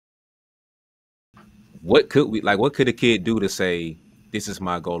what could we like? What could a kid do to say, "This is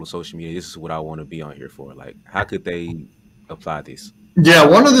my goal of social media. This is what I want to be on here for"? Like, how could they apply this? Yeah,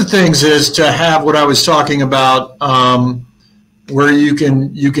 one of the things is to have what I was talking about, where you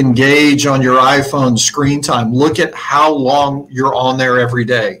can gauge on your iPhone screen time. Look at how long you're on there every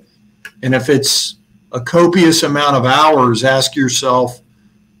day, and if it's a copious amount of hours, ask yourself,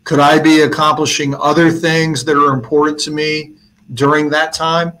 could I be accomplishing other things that are important to me during that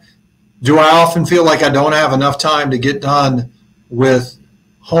time? Do I often feel like I don't have enough time to get done with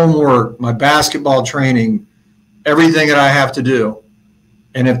homework, my basketball training, everything that I have to do?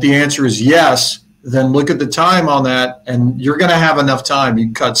 And if the answer is yes, then look at the time on that, and you're going to have enough time. You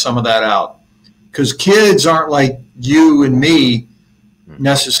can cut some of that out, because kids aren't like you and me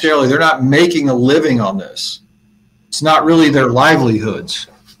necessarily. They're not making a living on this. It's not really their livelihoods.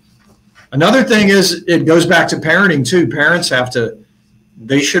 Another thing is, it goes back to parenting too. Parents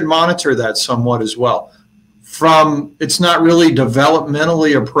they should monitor that somewhat as well. It's not really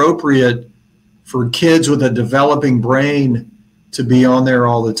developmentally appropriate for kids with a developing brain to be on there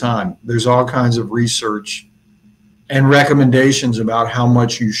all the time. There's all kinds of research and recommendations about how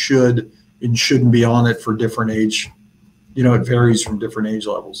much you should and shouldn't be on it for different age. It varies from different age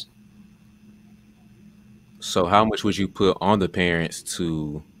levels. So, how much would you put on the parents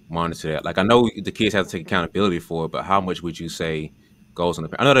to monitor that? Like, I know the kids have to take accountability for it, but how much would you say goes on the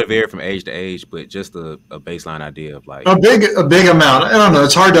parent? I know they vary from age to age, but just a baseline idea of like a big amount. I don't know.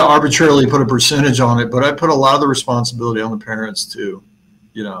 It's hard to arbitrarily put a percentage on it, but I put a lot of the responsibility on the parents too.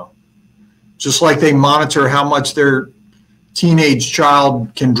 Just like they monitor how much their teenage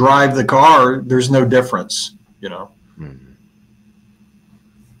child can drive the car, there's no difference.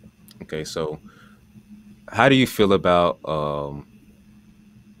 Okay, so how do you feel about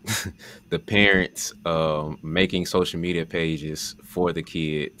the parents making social media pages for the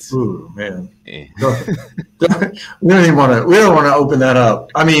kids? Ooh, man. we don't want to open that up.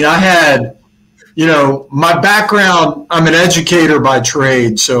 I mean, I had, my background, I'm an educator by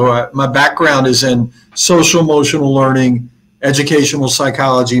trade. So my background is in social emotional learning, educational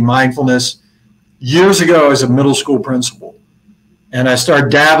psychology, mindfulness. Years ago, I was a middle school principal, and I started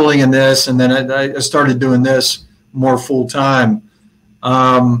dabbling in this, and then I started doing this more full time.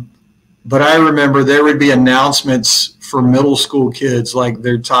 But I remember there would be announcements for middle school kids, like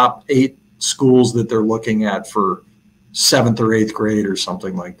their top 8 schools that they're looking at for 7th or 8th grade or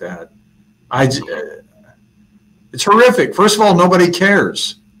something like that. It's horrific. First of all, nobody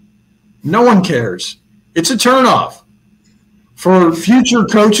cares. No one cares. It's a turnoff. For future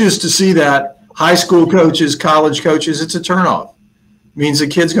coaches to see that, high school coaches, college coaches, it's a turnoff. It means the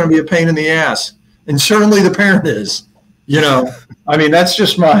kid's going to be a pain in the ass. And certainly the parent is. I mean, that's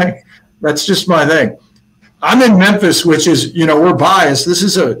just my thing. I'm in Memphis, which is, we're biased. This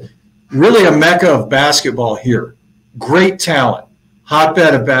is really a mecca of basketball here. Great talent,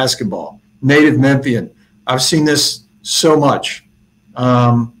 hotbed of basketball, native Memphian. I've seen this so much.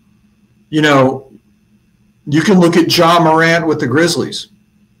 You can look at Ja Morant with the Grizzlies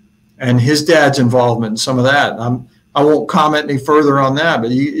and his dad's involvement in some of that. I won't comment any further on that,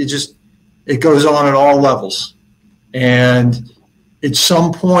 but it goes on at all levels. And at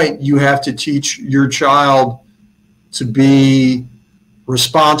some point, you have to teach your child to be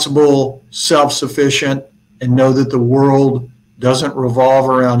responsible, self-sufficient, and know that the world doesn't revolve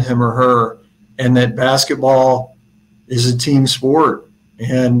around him or her, and that basketball is a team sport.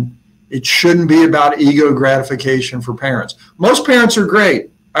 And it shouldn't be about ego gratification for parents. Most parents are great.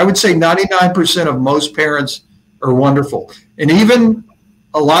 I would say 99% of most parents are wonderful. And even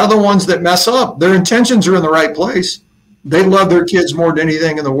a lot of the ones that mess up, their intentions are in the right place. They love their kids more than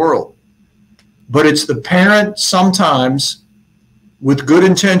anything in the world. But it's the parent sometimes with good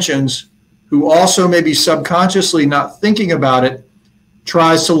intentions who also maybe subconsciously not thinking about it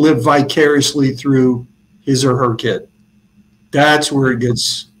tries to live vicariously through his or her kid. That's where it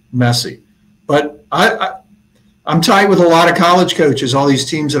gets messy. But I'm tight with a lot of college coaches, all these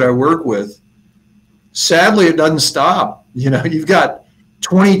teams that I work with. Sadly, it doesn't stop. You've got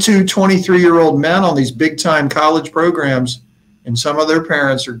 22, 23-year-old men on these big-time college programs, and some of their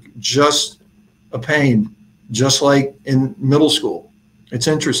parents are just a pain, just like in middle school. It's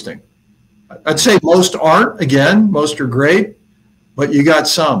interesting. I'd say most aren't. Again, most are great, but you got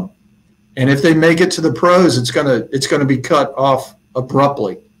some. And if they make it to the pros, it's gonna be cut off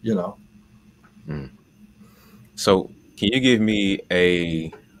abruptly. So, can you give me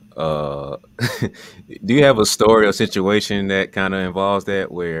a do you have a story or situation that kind of involves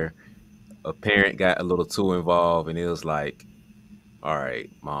that, where a parent got a little too involved and it was like All right,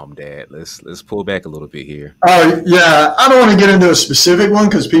 mom, dad, let's pull back a little bit here. Oh, yeah. I don't want to get into a specific one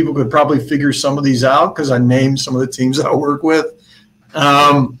because people could probably figure some of these out because I named some of the teams I work with.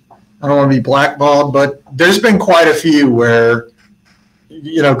 Yeah. I don't want to be blackballed, but there's been quite a few where,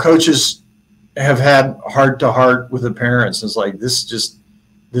 coaches have had heart to heart with the parents. It's like, this just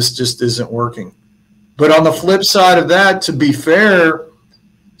isn't working. But on the flip side of that, to be fair,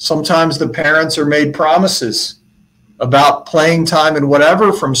 sometimes the parents are made promises about playing time and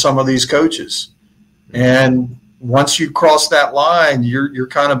whatever from some of these coaches. And once you cross that line, you're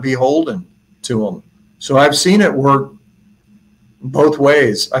kind of beholden to them. So I've seen it work both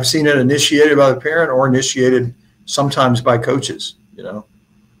ways. I've seen it initiated by the parent or initiated sometimes by coaches,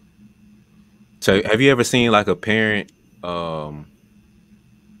 So, have you ever seen like um,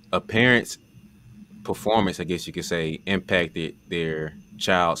 a parent's performance, I guess you could say, impacted their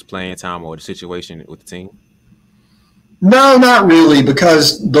child's playing time or the situation with the team? No, not really,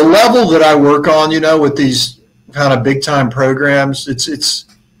 because the level that I work on, with these kind of big time programs, it's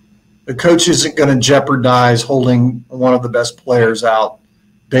the coach isn't going to jeopardize holding one of the best players out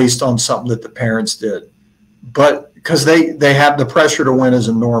based on something that the parents did. But because they have the pressure to win is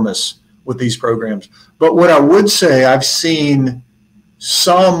enormous with these programs. But what I would say, I've seen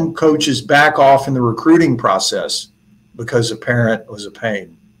some coaches back off in the recruiting process because a parent was a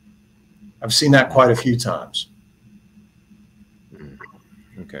pain. I've seen that quite a few times. Mm,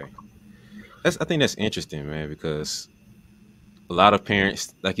 okay, I think that's interesting, man, because a lot of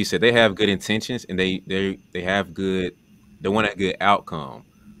parents, like you said, they have good intentions and they have good, they want a good outcome,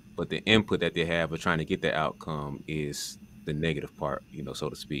 but the input that they have of trying to get that outcome is the negative part, so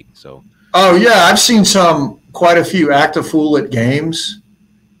to speak. So, Oh yeah, I've seen quite a few act a fool at games,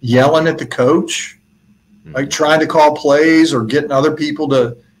 yelling at the coach, like mhm. trying to call plays or getting other people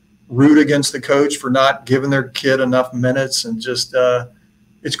to root against the coach for not giving their kid enough minutes, and just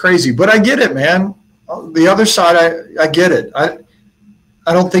it's crazy. But I get it, man. The other side, I get it. I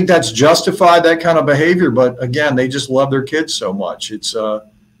don't think that's justified, that kind of behavior. But again, they just love their kids so much. It's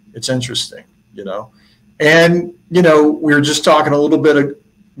interesting, you know. And we were just talking a little bit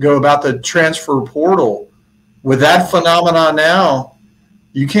ago about the transfer portal. With that phenomenon now,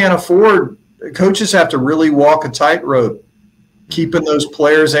 you can't afford. Coaches have to really walk a tightrope, keeping those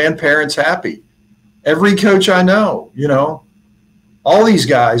players and parents happy. Every coach I know, all these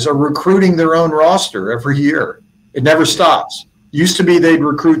guys are recruiting their own roster every year. It never Yeah. stops. Used to be they'd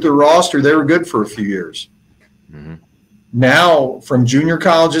recruit their roster. They were good for a few years. Hmm. Now, from junior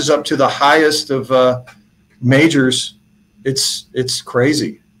colleges up to the highest of majors, it's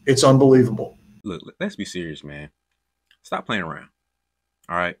crazy. It's unbelievable. Look, let's be serious, man. Stop playing around.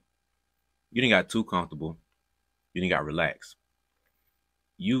 All right, you didn't got too comfortable. You didn't got relaxed.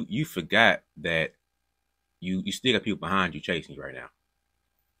 You forgot that you still got people behind you chasing you right now.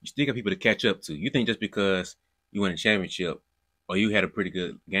 You still got people to catch up to. You think just because you won a championship or you had a pretty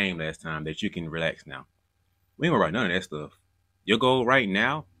good game last time that you can relax now. We ain't gonna write none of that stuff. Your goal right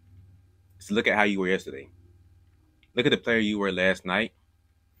now is to look at how you were yesterday. Look at the player you were last night.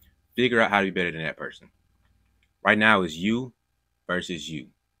 Figure out how to be better than that person. Right now is you versus you.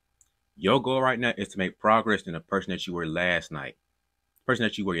 Your goal right now is to make progress in the person that you were last night, the person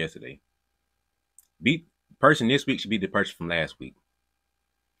that you were yesterday. Be the person this week should be the person from last week.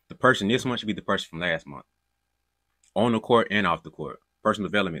 The person this month should be the person from last month. On the court and off the court. Personal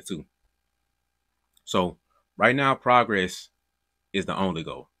development too. So right now, progress is the only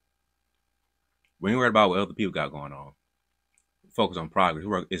goal. We ain't worried about what other people got going on. Focus on progress.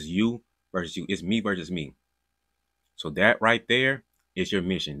 It's you versus you. It's me versus me. So that right there is your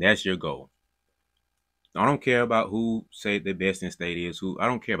mission. That's your goal. I don't care about who say the best in state is. Who I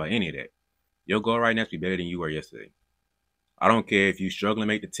don't care about any of that. Your goal right now is to be better than you were yesterday. I don't care if you struggling to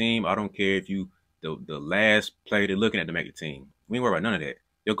make the team. I don't care if you the last player they're looking at to make the team. We ain't worried about none of that.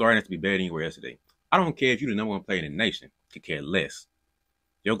 Your goal right now is to be better than you were yesterday. I don't care if you're the number one player in the nation. Could care less.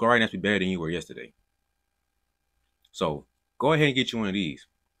 Your goal right now is to be better than you were yesterday. So go ahead and get you one of these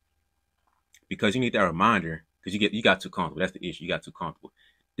because you need that reminder because you got too comfortable. That's the issue. You got too comfortable.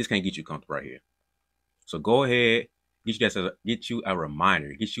 This can't get you comfortable right here. So go ahead, get you a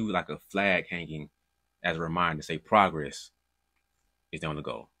reminder, get you like a flag hanging as a reminder to say progress is on the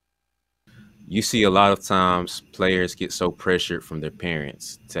goal. You see a lot of times players get so pressured from their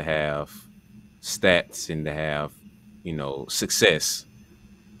parents to have stats and to have, success.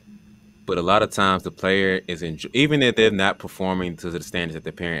 But a lot of times the player is even if they're not performing to the standards that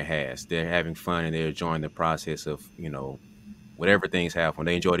the parent has, they're having fun and they're enjoying the process of, whatever things happen.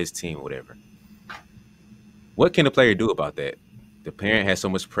 They enjoy this team or whatever. What can the player do about that? the parent has so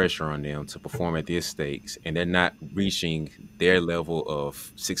much pressure on them to perform at their stakes, and they're not reaching their level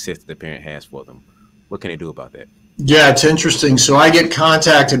of success that the parent has for them. What can they do about that? Yeah, it's interesting. So I get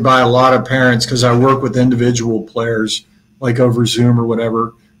contacted by a lot of parents because I work with individual players, like over Zoom or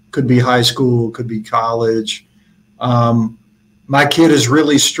whatever. Could be high school, could be college. My kid is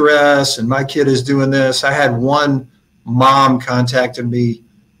really stressed, and my kid is doing this. I had one mom contacted me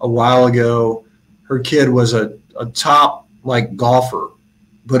a while ago. Her kid was a top like golfer,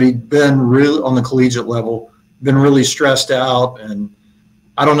 but he'd been really on the collegiate level, been really stressed out, and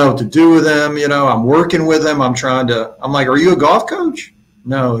I don't know what to do with him. You know, I'm working with him. I'm like, are you a golf coach?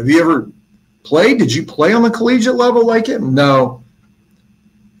 No. Have you ever played? Did you play on the collegiate level like him? No.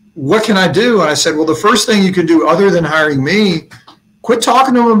 What can I do? And I said, well, the first thing you can do other than hiring me, quit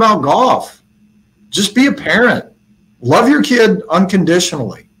talking to him about golf. Just be a parent. Love your kid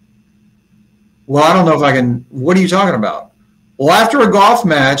unconditionally. Well, I don't know if I can. What are you talking about? Well, after a golf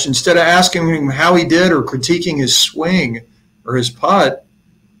match, instead of asking him how he did or critiquing his swing or his putt,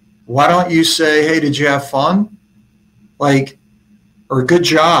 why don't you say, hey, did you have fun? Like, or good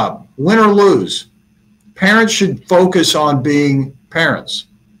job, win or lose. Parents should focus on being parents.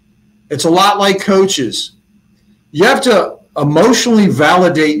 It's a lot like coaches. You have to emotionally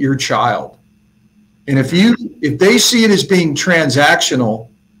validate your child. And if they see it as being transactional,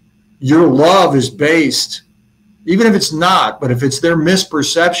 your love is based, even if it's not, but if it's their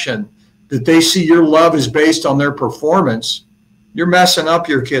misperception that they see your love is based on their performance, you're messing up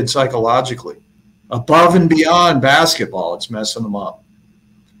your kid psychologically. Above and beyond basketball, it's messing them up.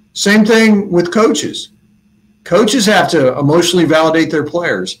 Same thing with coaches. Coaches have to emotionally validate their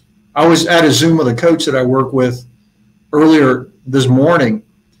players. I was at a Zoom with a coach that I work with earlier this morning,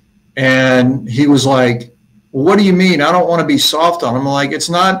 and he was like, well, what do you mean? I don't want to be soft on him. I'm like, it's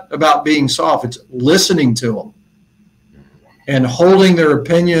not about being soft. It's listening to them and holding their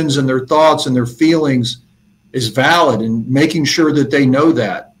opinions and their thoughts and their feelings is valid and making sure that they know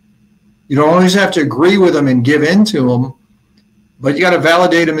that. You don't always have to agree with them and give in to them, but you got to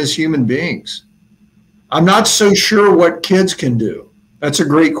validate them as human beings. I'm not so sure what kids can do. That's a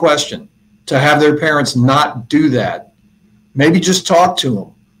great question, to have their parents not do that. Maybe just talk to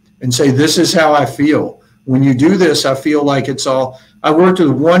them and say, this is how I feel. When you do this, I feel like it's all. I worked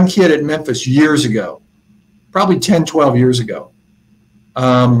with one kid at Memphis years ago, probably 10, 12 years ago.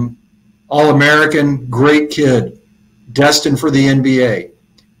 All-American, great kid, destined for the NBA.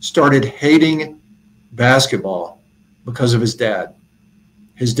 Started hating basketball because of his dad.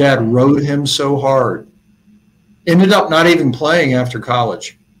 His dad rode him so hard. Ended up not even playing after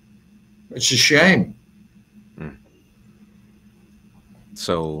college. It's a shame.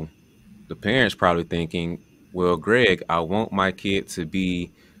 So the parents probably thinking, well, Greg, I want my kid to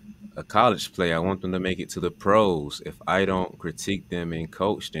be a college player. I want them to make it to the pros. If I don't critique them and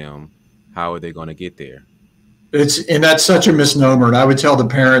coach them, how are they going to get there? And that's such a misnomer. And I would tell the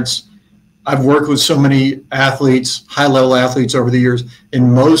parents, I've worked with so many athletes, high-level athletes over the years,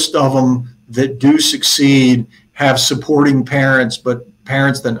 and most of them that do succeed have supporting parents, but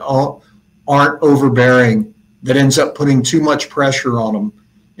parents that aren't overbearing, that ends up putting too much pressure on them.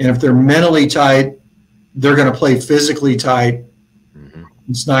 And if they're mentally tight, they're going to play physically tight. Mm-hmm.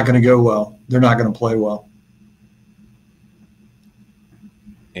 It's not going to go well. They're not going to play well.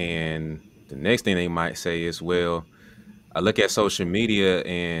 And the next thing they might say is, well, I look at social media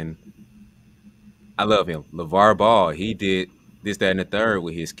and I love him. LeVar Ball, he did this, that, and the third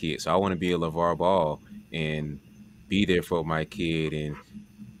with his kid. So I want to be a LeVar Ball and be there for my kid and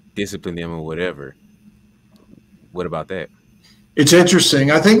discipline them or whatever. What about that? It's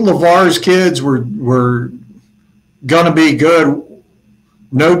interesting. I think LeVar's kids were going to be good.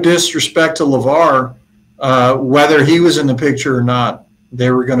 No disrespect to LeVar, whether he was in the picture or not,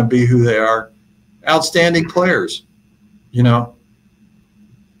 they were going to be who they are. Outstanding players, you know.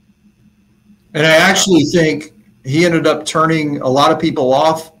 And I actually think he ended up turning a lot of people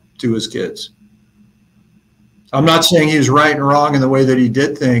off to his kids. I'm not saying he was right and wrong in the way that he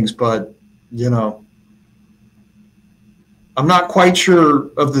did things, but, you know, I'm not quite sure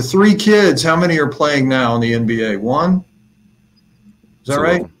of the three kids, how many are playing now in the NBA? One? Is that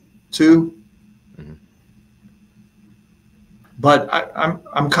right? Two? Mm-hmm. But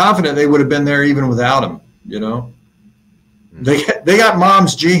I'm confident they would have been there even without him, you know. Mm-hmm. They got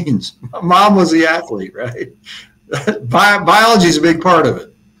mom's genes. Mom was the athlete, right? Biology is a big part of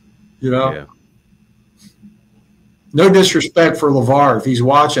it, you know. Yeah. No disrespect for LeVar. If he's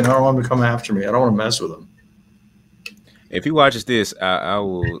watching, I don't want him to come after me. I don't want to mess with him. If he watches this, I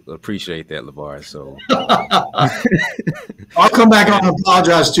will appreciate that, LeVar. So I'll come back on and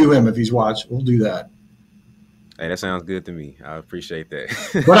apologize to him if he's watching. We'll do that. Hey, that sounds good to me. I appreciate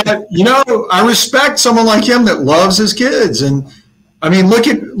that. But I respect someone like him that loves his kids. And I mean, look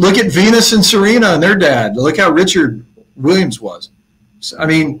at Venus and Serena and their dad. Look how Richard Williams was. I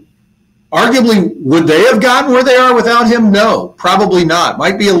mean, arguably, would they have gotten where they are without him? No, probably not.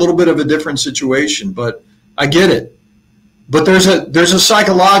 Might be a little bit of a different situation, but I get it. But there's a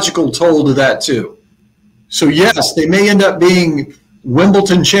psychological toll to that too. So yes, they may end up being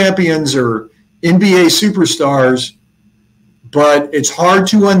Wimbledon champions or NBA superstars, but it's hard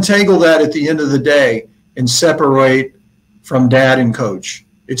to untangle that at the end of the day and separate from dad and coach.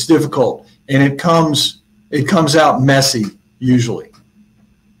 It's difficult, and it comes out messy usually.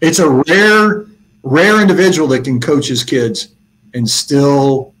 It's a rare individual that can coach his kids and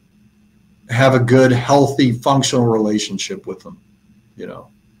still have a good, healthy, functional relationship with them, you know.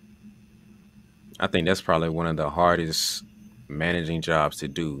 I think that's probably one of the hardest managing jobs to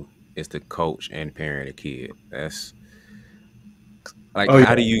do is to coach and parent a kid. That's like, Oh how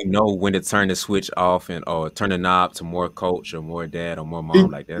yeah. do you know when to turn the switch off and or turn the knob to more coach or more dad or more mom?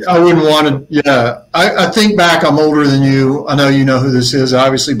 Like that's I wouldn't want to. Yeah, I think back. I'm older than you. I know you know who this is,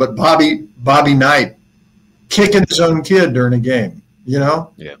 obviously, but Bobby Knight kicking his own kid during a game. You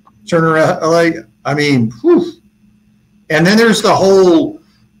know, yeah, turn around. Like, I mean, whew. And then there's the whole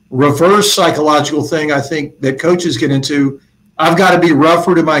reverse psychological thing. I think that coaches get into. I've got to be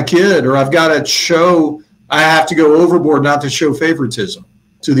rougher to my kid, or I've got to show. I have to go overboard not to show favoritism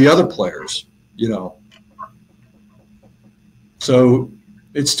to the other players. You know. So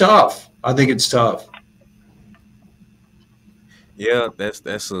it's tough. I think it's tough. yeah.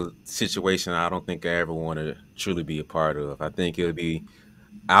 That's a situation I don't think I ever want to truly be a part of. I think it'll be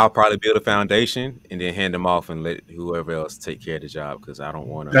I'll probably build a foundation and then hand them off and let whoever else take care of the job because I don't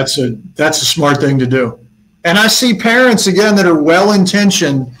want to. That's a smart thing to do. And I see parents again that are well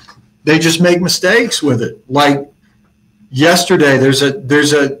intentioned. They just make mistakes with it. Like yesterday, there's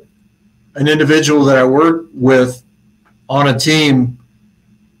an individual that I work with on a team.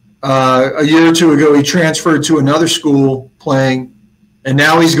 A year or two ago, he transferred to another school playing, and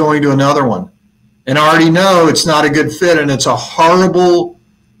now he's going to another one. And I already know it's not a good fit, and it's a horrible,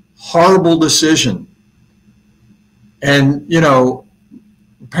 horrible decision. And, you know,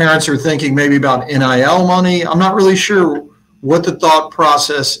 parents are thinking maybe about NIL money. I'm not really sure what the thought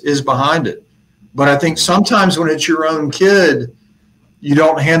process is behind it. But I think sometimes when it's your own kid, you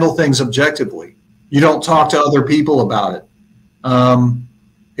don't handle things objectively. You don't talk to other people about it.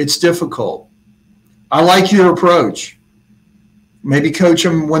 It's difficult. I like your approach. Maybe coach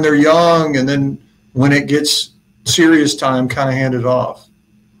them when they're young, and then when it gets serious time, kind of hand it off.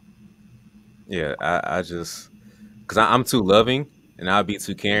 Yeah, I just because I'm too loving and I'll be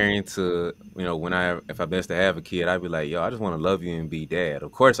too caring to when if I best to have a kid, I'd be like, yo, I just want to love you and be dad.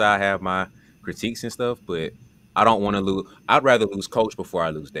 Of course, I have my critiques and stuff, but I don't want to lose. I'd rather lose coach before I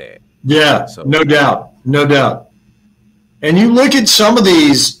lose dad. Yeah, So no doubt. No doubt. And you look at some of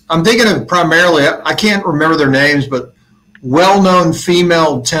these, I'm thinking of primarily, I can't remember their names, but well-known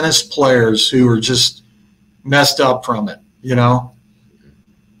female tennis players who are just messed up from it, you know?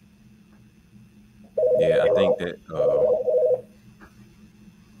 yeah, I think that.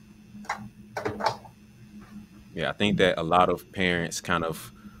 Yeah, I think that a lot of parents kind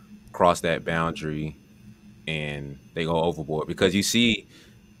of cross that boundary and they go overboard because you see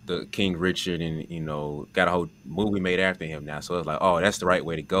the King Richard and got a whole movie made after him now. So it's like, oh, that's the right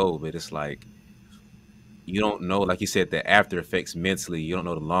way to go. But it's like you don't know, like you said, the after effects mentally. You don't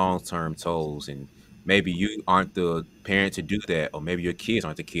know the long term tolls, and maybe you aren't the parent to do that, or maybe your kids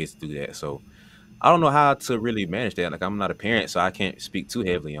aren't the kids to do that. So I don't know how to really manage that. Like I'm not a parent, so I can't speak too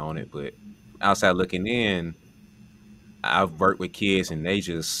heavily on it. But outside looking in, I've worked with kids and they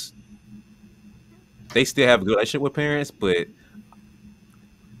still have a good relationship with parents, but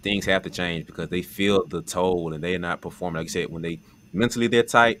things have to change because they feel the toll and they're not performing. Like you said, when they mentally they're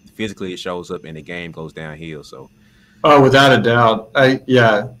tight, physically it shows up and the game goes downhill. So Oh, without a doubt.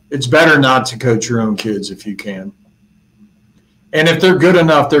 Yeah, it's better not to coach your own kids if you can. And if they're good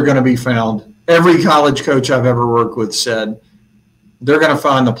enough, they're going to be found. Every college coach I've ever worked with said they're going to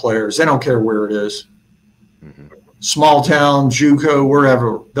find the players. They don't care where it is. mhm. Small town, JUCO,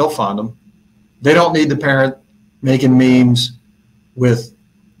 wherever, they'll find them. They don't need the parent making memes with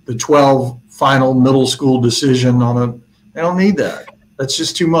the 12 final middle school decision on a. They don't need that. That's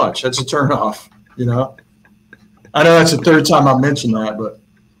just too much. That's a turnoff, you know? I know that's the third time I've mentioned that, but.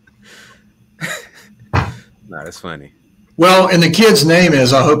 Nah, that's funny. Well, and the kid's name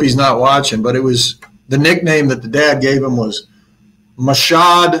is, I hope he's not watching, but it was the nickname that the dad gave him was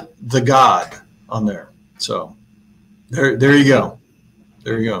Mashad the God on there. So there you go.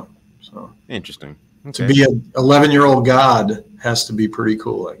 There you go. So Interesting. To Okay. be an 11-year-old God has to be pretty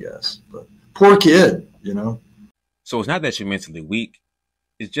cool, I guess. But poor kid, you know. So it's not that you're mentally weak.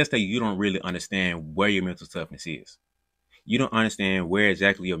 It's just that you don't really understand where your mental toughness is. You don't understand where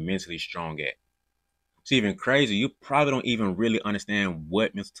exactly you're mentally strong at. It's even crazy. You probably don't even really understand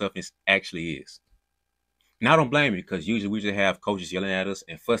what mental toughness actually is. Now, I don't blame you because usually we just have coaches yelling at us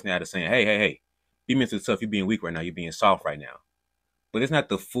and fussing at us saying, hey, hey, hey, be mentally tough. You're being weak right now. You're being soft right now. But it's not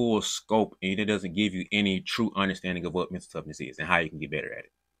the full scope and it doesn't give you any true understanding of what mental toughness is and how you can get better at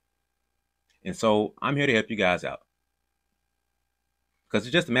it. And so I'm here to help you guys out. Because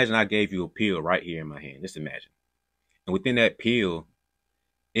just imagine I gave you a pill right here in my hand. Just imagine. And within that pill,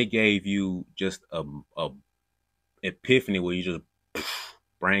 it gave you just a epiphany where you just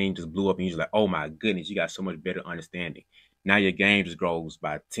brain just blew up and you're just like, oh my goodness, you got so much better understanding. Now your game just grows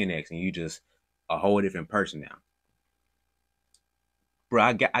by 10x and you just a whole different person now. Bro,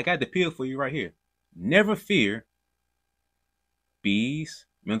 I got the pill for you right here. Never fear, B's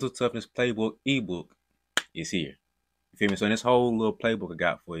Mental Toughness Playbook ebook is here. You feel me? So in this whole little playbook I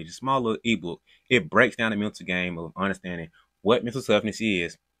got for you, this small little ebook, it breaks down the mental game of understanding what mental toughness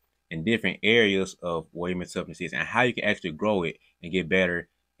is in different areas of what your mental toughness is and how you can actually grow it and get better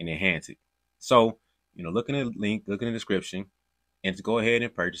and enhance it. So, look in the link, look in the description, and just go ahead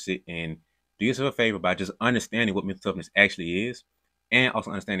and purchase it and do yourself a favor by just understanding what mental toughness actually is and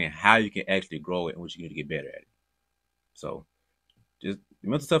also understanding how you can actually grow it and what you can do to get better at it. So, just the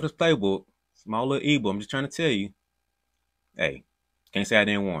mental toughness playbook, small little ebook. I'm just trying to tell you, hey, can't say I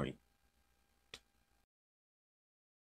didn't warn you.